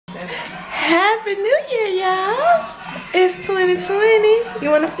Happy New Year, y'all. It's 2020.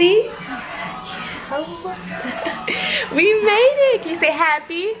 You want to see? We made it. Can you say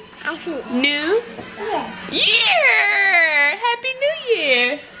happy? New Year. Happy New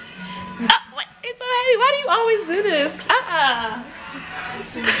Year. Oh, what? It's so happy. Why do you always do this?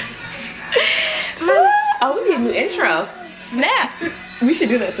 Oh, we need a new intro. Snap. We should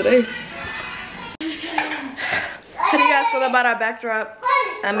do that today. How do you guys feel about our backdrop?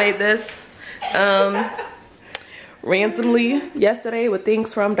 I made this randomly yesterday with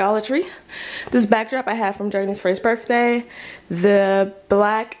things from Dollar Tree. This backdrop I had from Journey's first birthday. The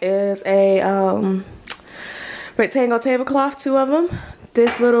black is a rectangle tablecloth, 2 of them.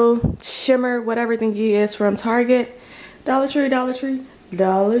 This little shimmer, whatever thingy is from Target. Dollar Tree, Dollar Tree,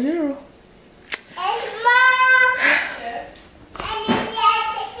 Dollar General.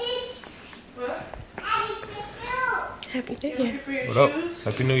 Happy New Year. What up?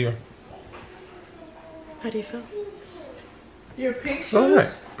 Happy New Year. How do you feel? Your pink shoes? All right.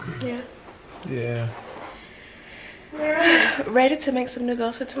 Yeah. Yeah. Ready to make some new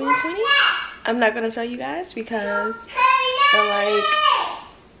goals for 2020? I'm not gonna tell you guys because I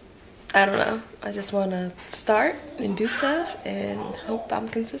I don't know. I just wanna start and do stuff and hope I'm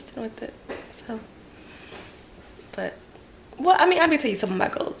consistent with it. So, but, well, I mean, I can tell you some of my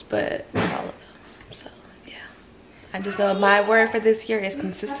goals, but not all of them. So, yeah. I just know my word for this year is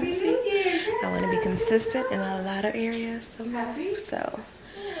consistency. I want to be consistent in a lot of areas of my life, so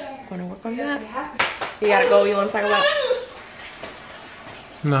I'm gonna work on that. You got a goal you want to talk about?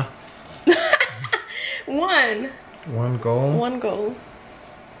 No. One goal. One goal.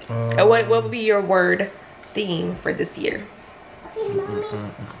 What would be your word theme for this year?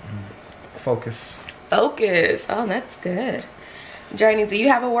 Focus. Focus. Oh, that's good. Journey, do you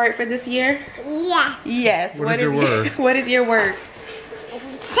have a word for this year? Yeah. Yes. What is your word? What is your word?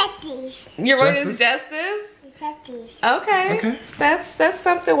 Justice. Your word is justice? Justice. Okay. Okay. That's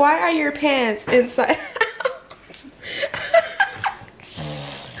something. Why are your pants inside?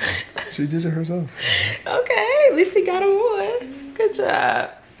 She did it herself. Okay, at least he got them on. Good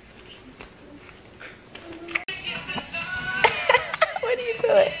job. What are you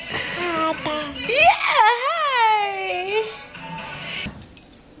doing? Yeah, hi.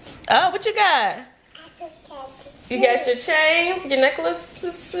 Oh, what you got? You got your chains, your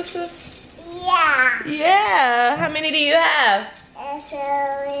necklaces? Yeah. Yeah. How many do you have? So,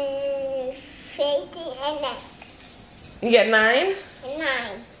 50 and 9. You got 9?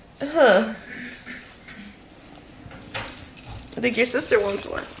 9. Huh. I think your sister wants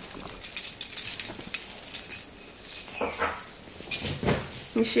one.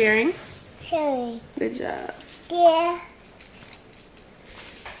 You sharing? Sorry. Good job. Yeah.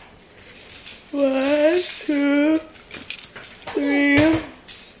 1, 2, 3,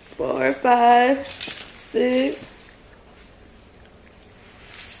 4, 5, 6,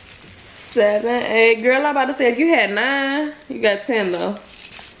 7, 8. Girl, I'm about to say if you had 9, you got 10 though.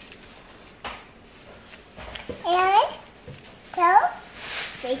 And so,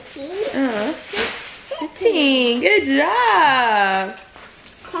 15. 15. Good job.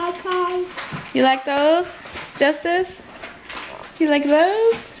 Okay. You like those, Justice? You like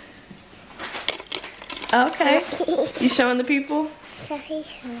those? Okay. You showing the people?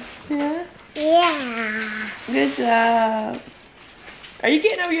 Yeah. Yeah. Good job. Are you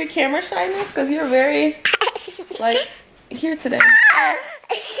getting over your camera shyness? Because you're very, like, here today.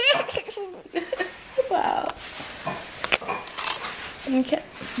 Wow. Okay.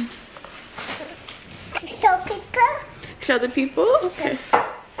 Show people. Show the people? Okay.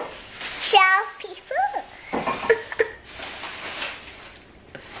 Show people.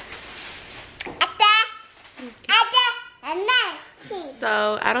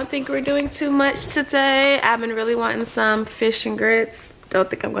 So, I don't think we're doing too much today. I've been really wanting some fish and grits. Don't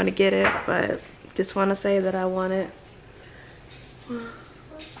think I'm going to get it, but just want to say that I want it.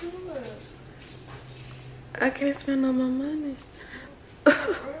 I can't spend all my money.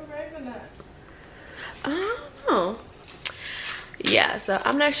 Oh. Yeah, so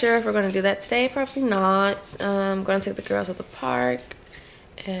I'm not sure if we're going to do that today. Probably not. I'm going to take the girls to the park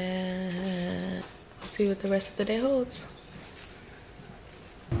and see what the rest of the day holds.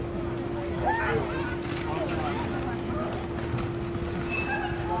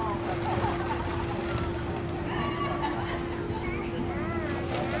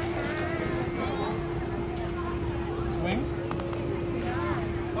 Swing?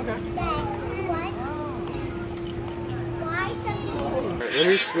 Okay. Let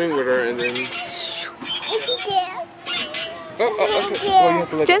me swing with her and then. Oh, okay. Well, you have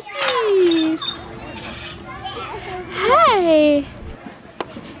to let Justice! Hi!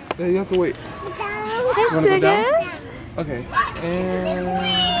 Yeah, you have to wait. Let's Wanna go do down? this. Okay. And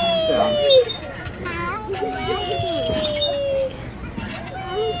down.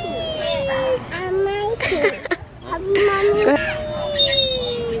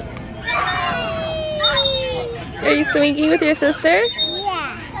 Are you swinging with your sister?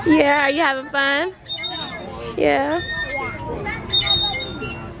 Yeah. Yeah, are you having fun? Yeah.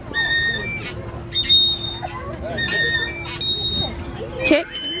 Kick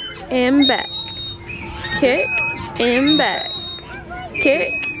and back. Kick and back.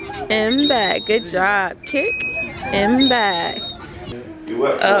 Kick and back. Good job. Kick and back.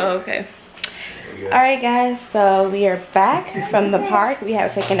 Oh, okay. Alright guys, so we are back from the park. We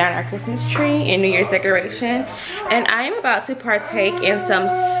have taken down our Christmas tree and New Year's decoration. And I am about to partake in some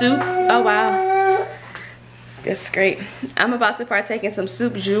soup. Oh wow. That's great. I'm about to partake in some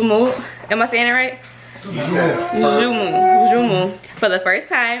Soup Joumou. Am I saying it right? Joumou. For the first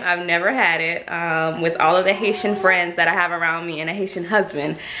time. I've never had it. With all of the Haitian friends that I have around me and a Haitian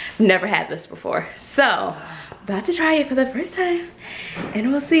husband, never had this before. So, about to try it for the first time.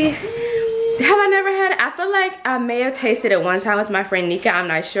 And we'll see. Have I never had it? I feel like I may have tasted it one time with my friend Nika. I'm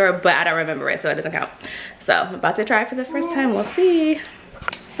not sure, but I don't remember it, so it doesn't count. So, I'm about to try it for the first time. We'll see.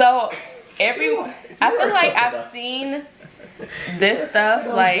 So, I feel like I've seen this stuff,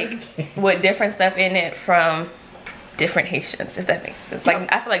 like, with different stuff in it from different Haitians, if that makes sense.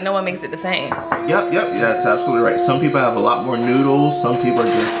 Like, I feel like no one makes it the same. Yep, that's absolutely right. Some people have a lot more noodles. Some people are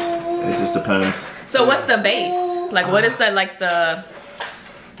it just depends. So, what's the base? Like, what is the, like, the...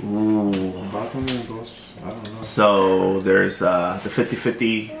 Ooh. So there's the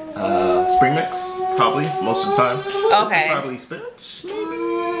 50-50 spring mix, probably most of the time. Okay. This is probably spinach,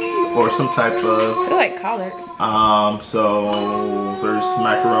 maybe, or some type of. I feel like collard. So there's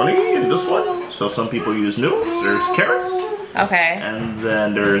macaroni in this one. So some people use noodles. There's carrots. Okay. And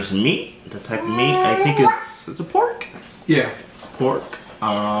then there's meat. The type of meat, I think it's a pork. Yeah. Pork.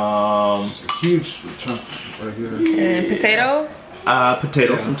 It's a huge chunk right here. And potato.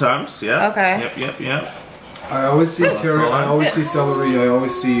 Potato sometimes. Yeah. Okay. Yep. I always see carrot, I always good. see celery, I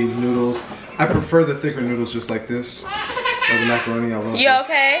always see noodles. I prefer the thicker noodles just like this. Or the macaroni, I love You this.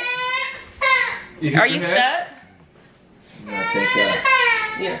 okay? hit Are your you head? stuck? I think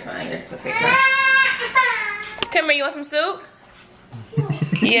You're fine. It's okay. Come here. You want some soup?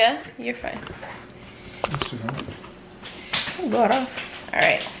 Yeah, you're fine. Go it off. All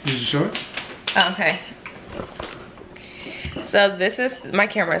right. Did you show it? Okay. So this is, my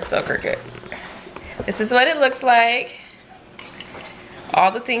camera is so crooked. This is what it looks like.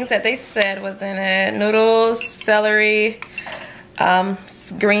 All the things that they said was in it. Noodles, celery,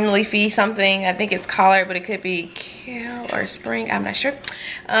 green leafy something. I think it's collard, but it could be kale or spring. I'm not sure.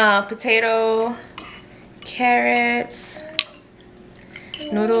 Potato, carrots,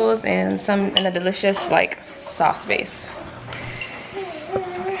 noodles, and a delicious like sauce base.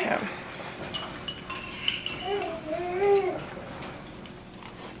 Okay.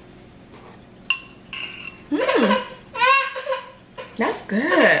 That's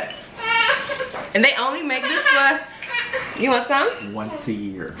good. And they only make this for, you want some? once a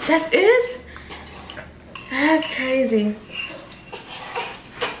year. That's it? That's crazy.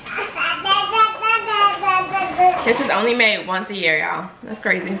 This is only made once a year, y'all. That's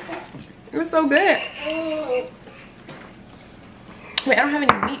crazy. It was so good. Wait, I don't have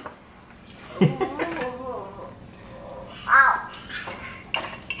any meat.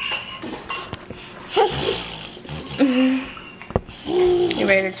 You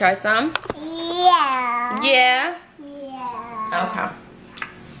ready to try some? Yeah. Yeah? Yeah. Okay.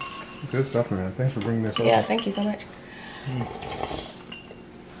 Good stuff, man. Thanks for bringing this up. Yeah, thank you so much.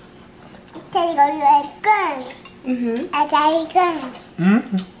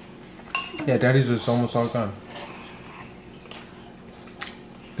 Yeah, Daddy's is almost all gone.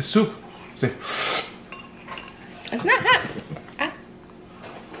 It's soup. Say. It's not hot. Ah.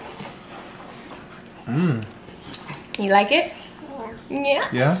 You like it? Yeah.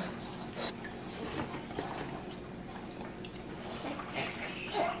 Yeah?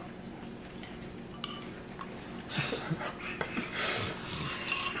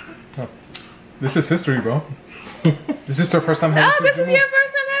 Oh. This is history, bro. This is our first time having Oh, soup this is Joumou. your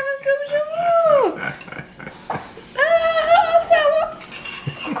first time having Soup Joumou. Oh,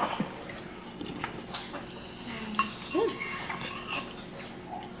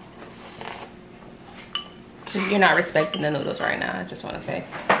 so you're not respecting the noodles right now, I just want to say.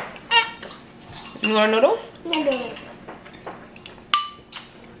 You want a noodle?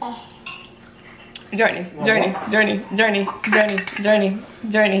 Journey.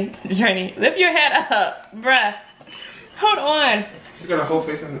 Lift your head up, bruh. Hold on. She got a whole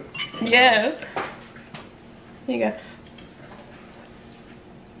face in it. Yes. Here you go.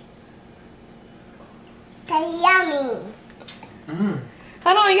 Yummy.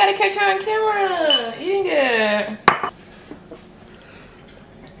 Hold on, you gotta catch her on camera. Eating it.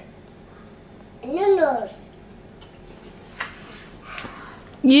 Noodles.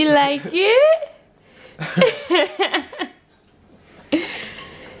 You like it?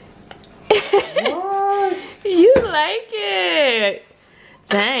 You like it?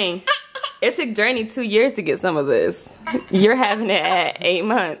 Dang. It took Journey 2 years to get some of this. You're having it at 8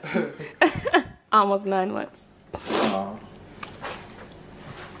 months. Almost 9 months.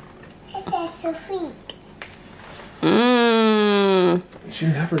 It's so sweet. Mmm. She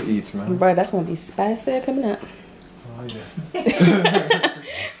never eats, man. Bro, that's gonna be spicy coming up. Oh, yeah.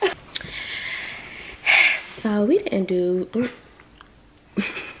 So we didn't do...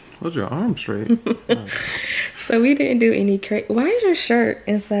 Hold your arm straight. So we didn't do any crazy... Why is your shirt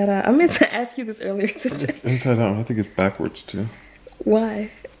inside out? I meant to ask you this earlier today. It's inside out. I think it's backwards, too.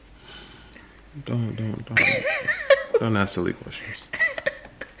 Why? Don't ask silly questions.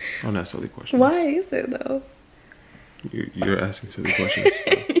 Don't ask silly questions. Why is it, though? You're asking silly questions.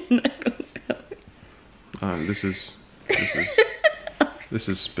 So. You're not gonna tell me. This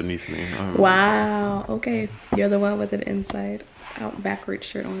is beneath me. Wow. Okay. You're the one with an inside out backwards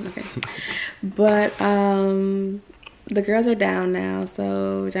shirt on. Okay. But the girls are down now,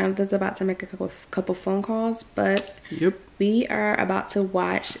 so Jonathan's about to make a couple phone calls, but yep. We are about to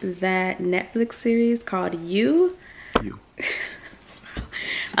watch that Netflix series called You.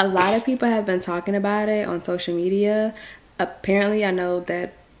 A lot of people have been talking about it on social media. Apparently, I know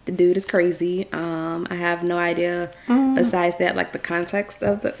that the dude is crazy. I have no idea besides that, like the context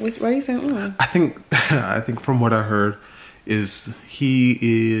of the. What are you saying? I think from what I heard, is he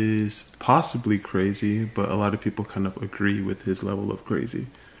is possibly crazy, but a lot of people kind of agree with his level of crazy.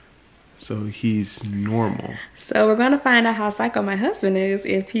 So he's normal. So we're gonna find out how psycho my husband is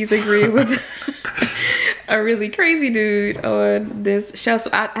if he's agreed with a really crazy dude on this show.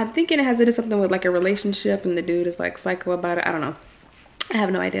 So I'm thinking it has to do something with like a relationship and the dude is like psycho about it. I don't know. I have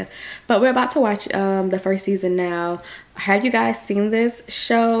no idea. But we're about to watch the first season now. Have you guys seen this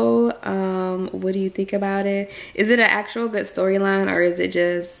show? What do you think about it? Is it an actual good storyline, or is it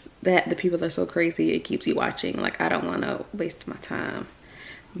just that the people are so crazy it keeps you watching? Like, I don't want to waste my time.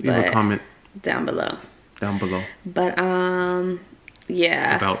 Leave a comment down below. But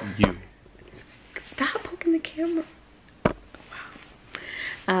yeah. About you. Stop poking the camera.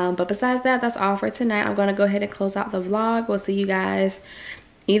 Wow. But besides that, that's all for tonight. I'm gonna go ahead and close out the vlog. We'll see you guys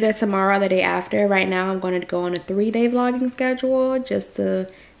either tomorrow or the day after. Right now I'm going to go on a 3-day vlogging schedule just to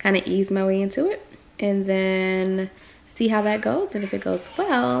kind of ease my way into it and then see how that goes. And if it goes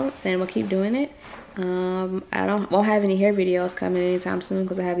well, then we'll keep doing it. I won't have any hair videos coming anytime soon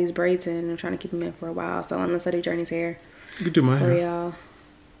because I have these braids in and I'm trying to keep them in for a while. So unless I do Journey's hair, you can do my hair. Y'all.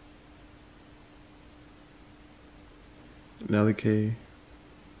 Nelly K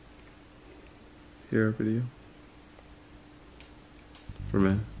hair video for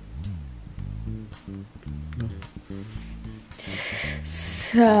men. No.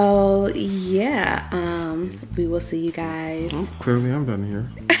 So yeah, we will see you guys. Oh, clearly I'm done here.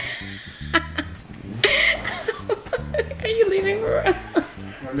 Are you leaving for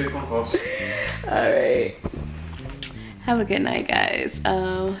I made phone calls. All right. Have a good night, guys.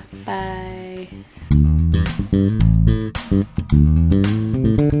 Bye.